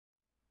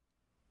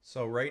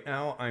So right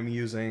now I'm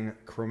using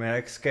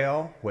chromatic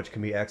scale, which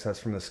can be accessed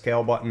from the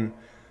scale button.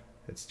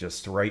 It's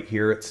just right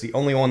here. It's the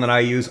only one that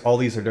I use. All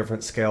these are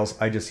different scales.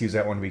 I just use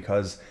that one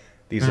because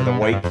these are the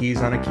white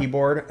keys on a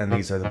keyboard and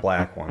these are the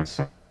black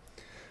ones.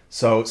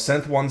 So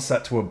synth 1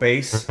 set to a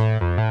bass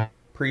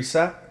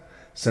preset.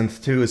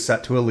 Synth 2 is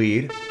set to a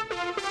lead.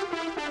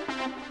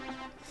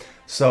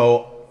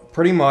 So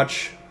pretty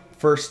much,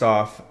 first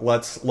off,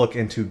 let's look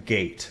into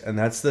gate, and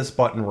that's this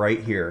button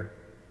right here.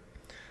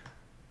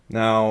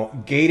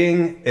 Now,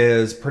 gating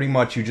is pretty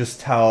much you just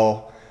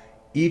tell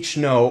each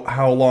note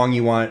how long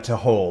you want it to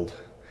hold.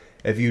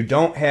 If you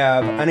don't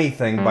have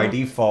anything by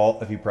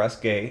default, if you press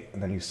gate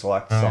and then you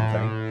select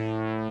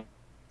something,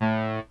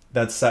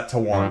 that's set to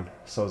 1,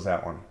 so is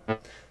that one.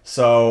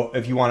 So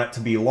if you want it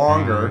to be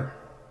longer,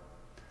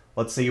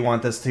 let's say you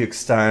want this to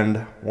extend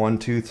 1,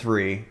 2,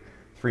 3,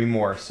 3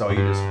 more. So you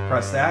just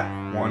press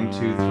that, 1,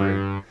 2,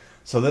 3.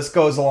 So this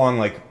goes along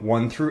like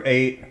 1 through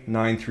 8,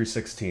 9 through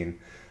 16.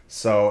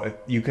 So if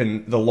you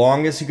can, the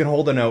longest you can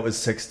hold a note is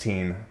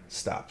 16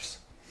 steps.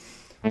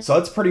 So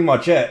that's pretty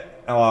much it.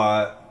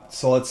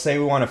 So let's say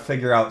we want to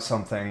figure out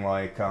something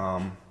like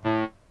so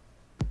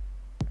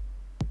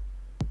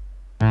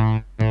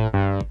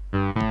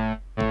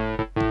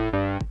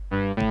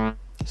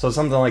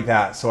something like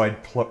that. So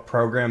I'd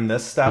program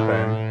this step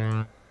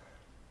in.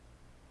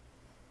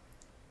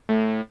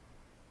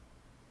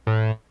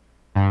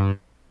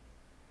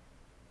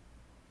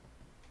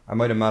 I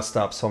might have messed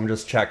up, so I'm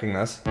just checking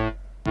this.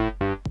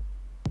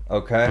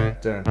 Okay,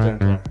 dun, dun,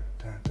 dun,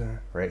 dun, dun.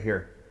 Right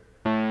here.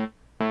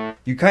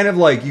 You kind of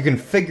like, you can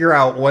figure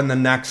out when the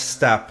next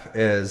step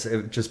is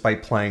just by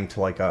playing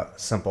to like a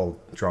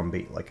simple drum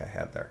beat like I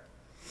had there.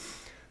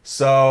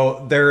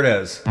 So there it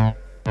is.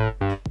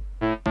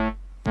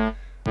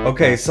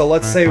 Okay, so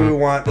let's say we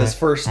want this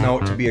first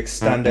note to be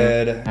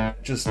extended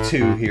just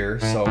 2 here.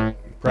 So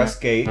press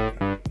gate,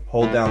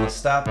 hold down the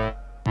step,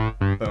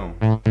 boom.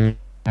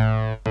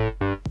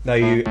 Now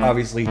you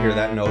obviously hear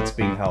that note's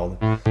being held.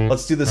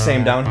 Let's do the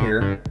same down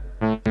here.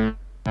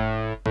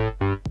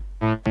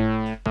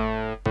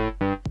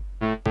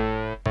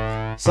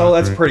 So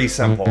that's pretty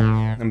simple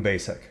and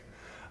basic.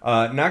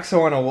 Next I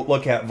want to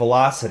look at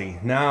velocity.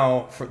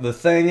 Now the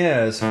thing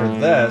is, for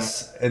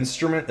this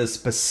instrument, this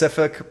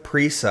specific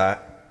preset,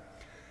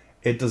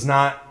 it does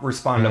not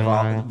respond to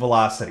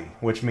velocity,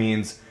 which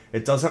means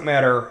it doesn't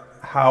matter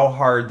how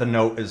hard the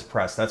note is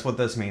pressed. That's what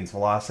this means.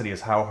 Velocity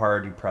is how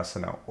hard you press the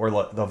note, or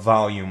the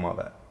volume of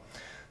it.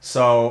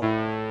 So,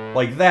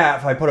 like that,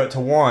 if I put it to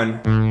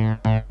 1,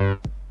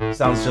 it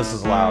sounds just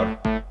as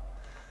loud.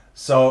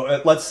 So,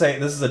 let's say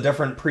this is a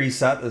different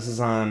preset. This is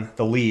on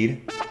the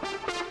lead.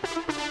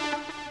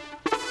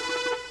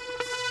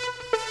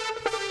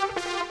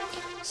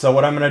 So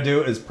what I'm going to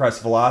do is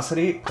press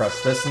velocity,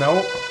 press this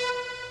note,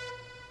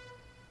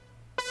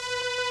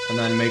 and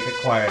then make it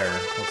quieter.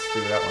 Let's do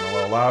that one a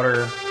little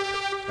louder,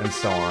 and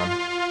so on.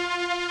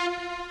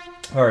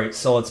 Alright,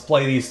 so let's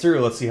play these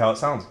through. Let's see how it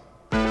sounds.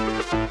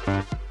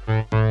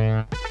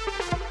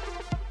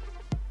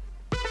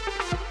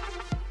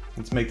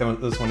 Let's make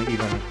this one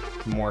even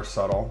more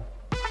subtle.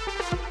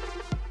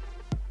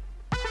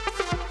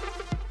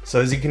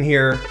 So as you can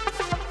hear,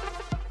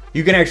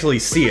 you can actually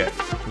see it,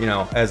 you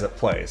know, as it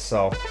plays.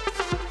 So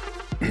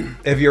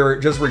if you're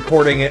just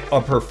recording it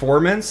a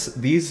performance,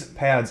 these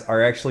pads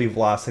are actually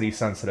velocity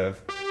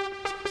sensitive.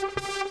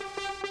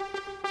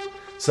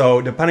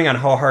 So depending on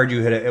how hard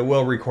you hit it, it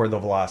will record the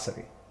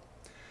velocity.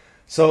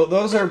 So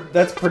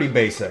that's pretty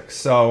basic.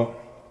 So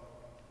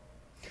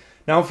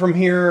now from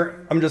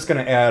here, I'm just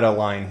going to add a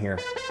line here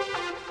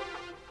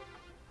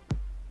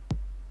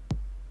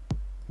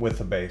with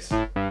the bass.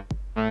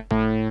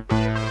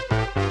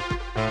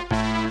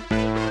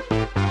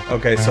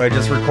 Okay, so I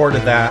just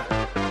recorded that.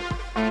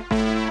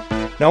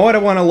 Now what I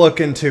want to look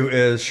into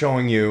is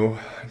showing you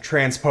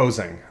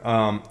transposing.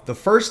 The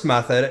first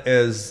method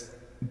is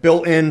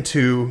built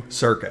into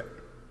Circuit.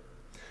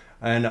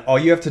 And all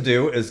you have to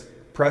do is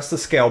press the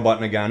scale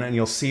button again, and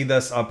you'll see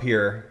this up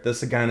here.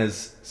 This again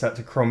is set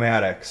to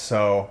chromatic.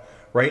 So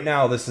right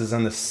now this is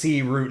on the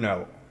C root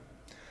note.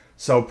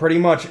 So pretty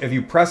much if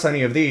you press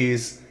any of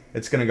these,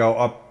 it's going to go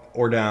up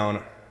or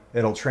down.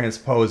 It'll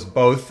transpose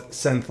both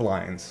synth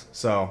lines.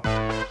 So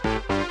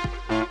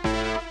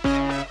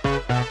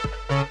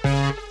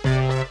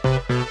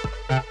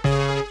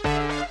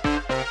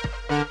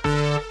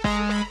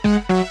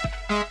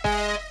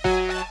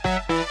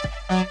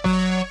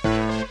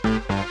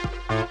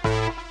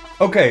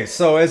okay,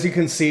 so as you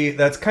can see,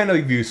 that's kind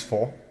of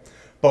useful.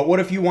 But what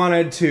if you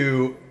wanted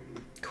to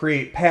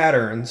create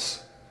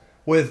patterns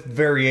with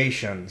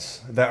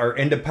variations that are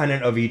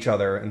independent of each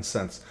other in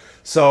synths?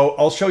 So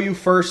I'll show you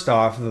first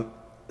off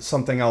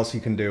something else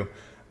you can do.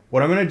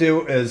 What I'm going to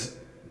do is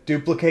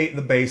duplicate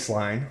the bass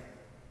line.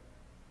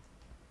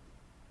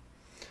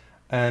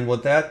 And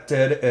what that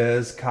did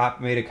is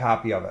made a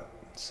copy of it.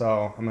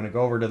 So I'm going to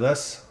go over to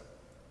this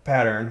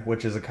pattern,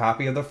 which is a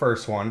copy of the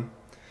first one.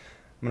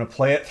 I'm going to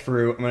play it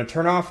through. I'm going to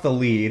turn off the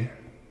lead,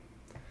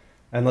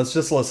 and let's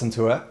just listen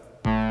to it.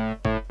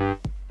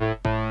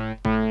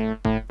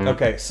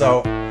 Okay,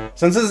 so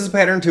since this is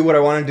pattern 2, what I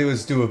want to do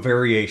is do a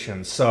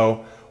variation.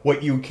 So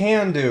what you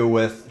can do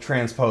with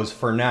Transpose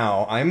for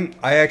now,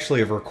 I actually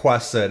have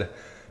requested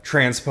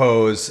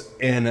Transpose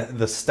in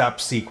the step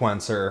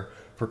sequencer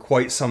for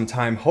quite some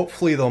time.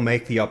 Hopefully they'll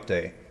make the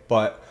update.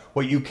 But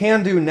what you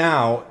can do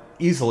now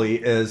easily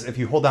is if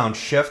you hold down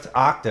Shift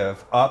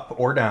Octave up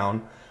or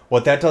down,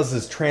 what that does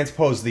is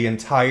transpose the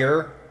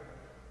entire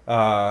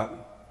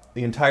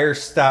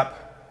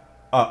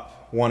step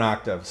up 1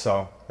 octave.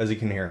 So as you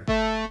can hear,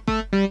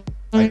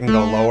 I can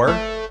go lower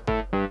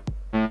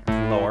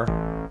and lower.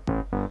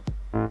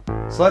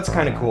 So that's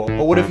kind of cool.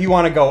 But what if you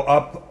want to go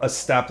up a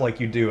step like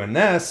you do in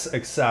this,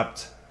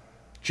 except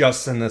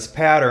just in this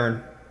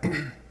pattern?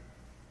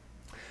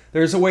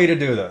 There's a way to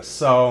do this.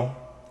 So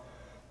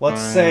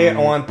let's say I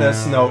want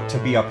this note to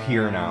be up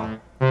here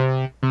now.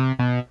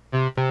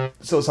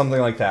 So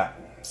something like that.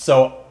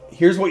 So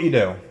here's what you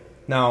do.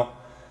 Now,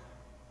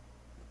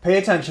 pay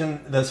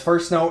attention. This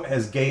first note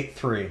has gate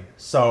 3.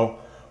 So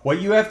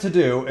what you have to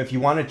do if you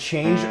want to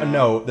change a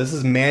note, this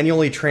is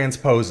manually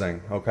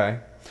transposing, okay?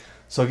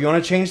 So if you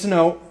want to change the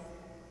note,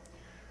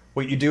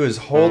 what you do is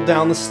hold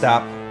down the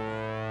step,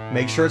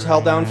 make sure it's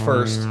held down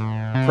first,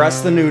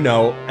 press the new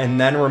note, and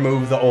then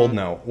remove the old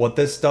note. What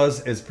this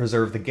does is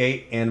preserve the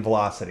gate and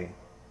velocity.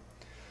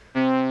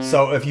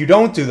 So if you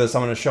don't do this,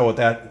 I'm going to show what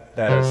that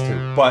is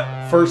too.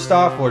 But first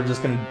off, we're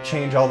just going to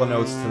change all the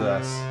notes to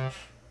this.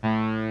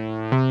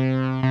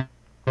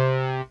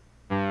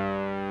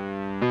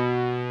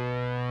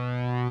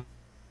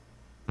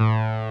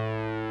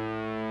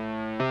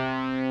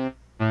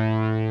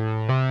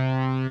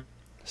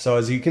 So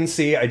as you can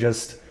see, I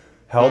just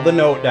held the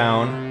note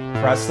down,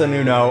 pressed the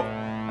new note,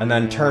 and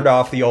then turned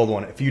off the old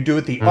one. If you do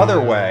it the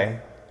other way,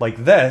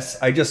 like this,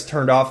 I just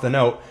turned off the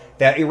note.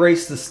 That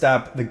erased the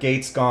step, the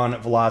gate's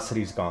gone,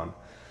 velocity's gone.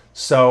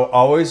 So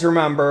always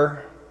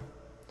remember,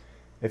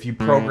 if you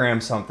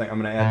program something,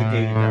 I'm going to add the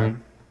gate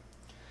again.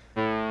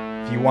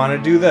 If you want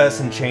to do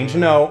this and change a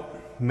note,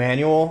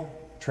 manual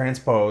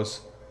transpose,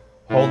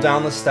 hold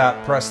down the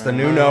step, press the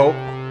new note,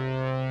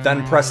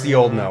 then press the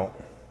old note.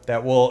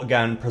 That will,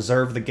 again,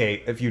 preserve the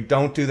gate. If you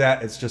don't do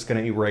that, it's just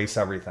going to erase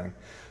everything.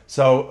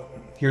 So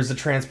here's the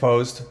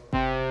transposed.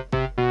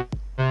 And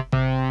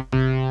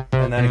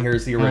then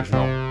here's the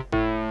original.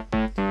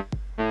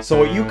 So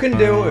what you can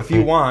do if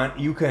you want,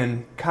 you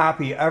can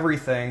copy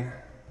everything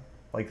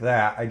like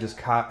that. I just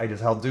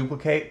held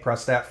duplicate,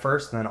 press that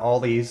first, and then all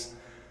these,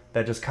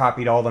 that just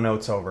copied all the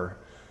notes over.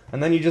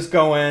 And then you just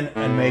go in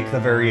and make the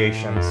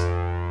variations.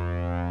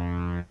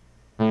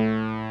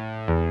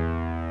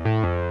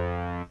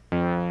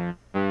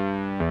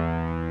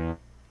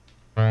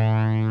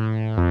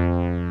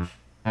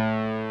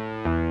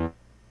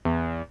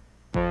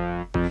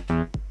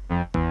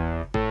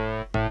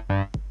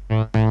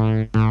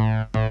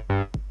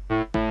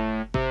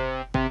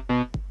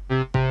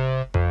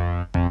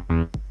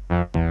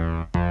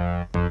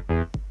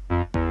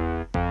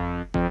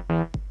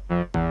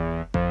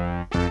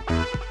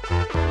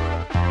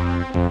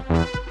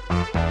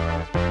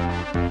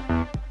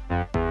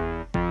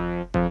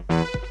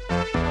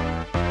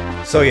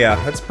 So yeah,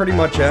 that's pretty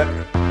much it.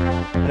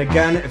 And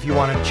again, if you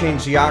want to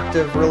change the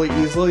octave really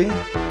easily,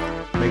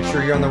 make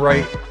sure you're on the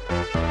right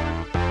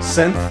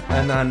synth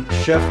and then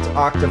shift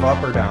octave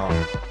up or down.